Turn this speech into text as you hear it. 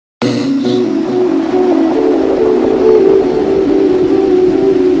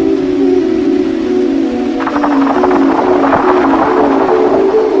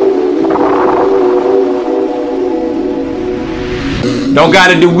Don't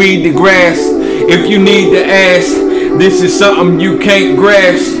gotta do weed the grass. If you need to ask, this is something you can't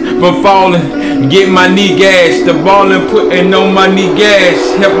grasp. From falling, get my knee gashed. The ballin' putting on my knee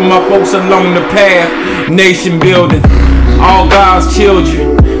gash. Helping my folks along the path. Nation building, all God's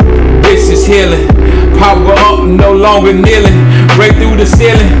children. This is healing. Power up, no longer kneeling. Break through the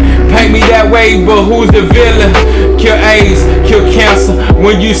ceiling. Paint me that way, but who's the villain? Cure AIDS, cure cancer.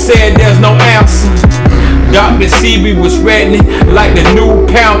 When you said there's no answer. Dr. Sebi was threatening like the new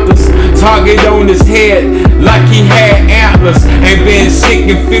Panthers. Target on his head like he had antlers. Ain't been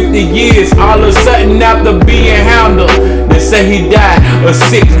sick in 50 years. All of a sudden after being handled, they say he died of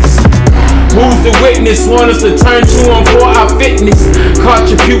sickness. Who's the witness? Want us to turn to him for our fitness.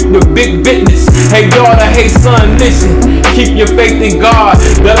 Contribute to big business. Hey daughter, hey son, listen. Keep your faith in God,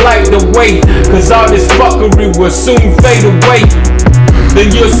 the light the way. Cause all this fuckery will soon fade away. Then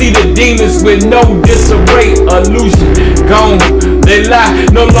you'll see the demons with no disarray. Illusion gone, they lie,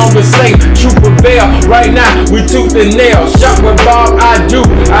 no longer safe. Truth prevail, right now we tooth and nail. Shot with Bob, I do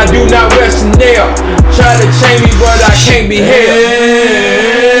not rest in nail. Try to chain me but I can't be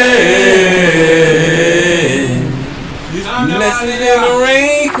held. Blessings in the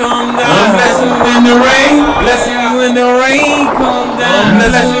rain, come down. Blessings in the rain, blessings in the rain, come down.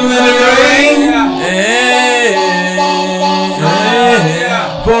 Blessings in the rain.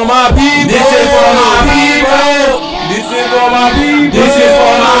 For my people, this is for my people. This is for my people. This is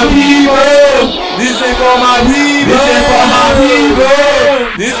for my people. This is for my people. This is for my people.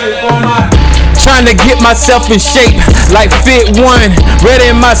 This is for my. Trying to get myself in shape like Fit One.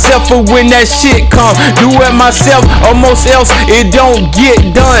 Ready myself for when that shit come. Do it myself, almost else it don't get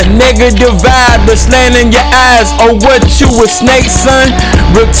done. Negative vibe, the slant in your eyes. Oh, what you a snake, son?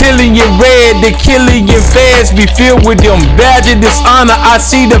 Reptilian red, the killing feds be filled with them. Badge of dishonor, I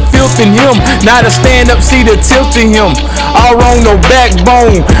see the filth in him. Not a stand up, see the tilt in him. All wrong, no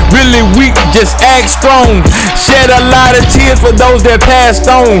backbone. Really weak, just act strong. Shed a lot of tears for those that passed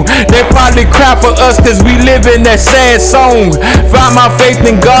on. They probably cry for us cause we live in that sad song. Find my faith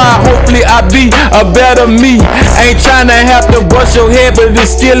in God, hopefully I be a better me. Ain't tryna have to bust your head, but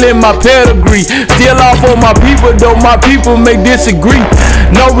it's still in my pedigree. Still off for my people, though my people may disagree.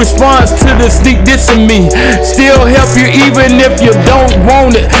 No response to the sneak dissing me. Still help you even if you don't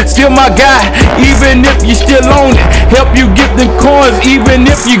want it. Still my guy, even if you still own it. Help you get the coins even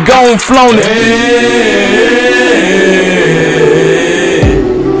if you gone flown it.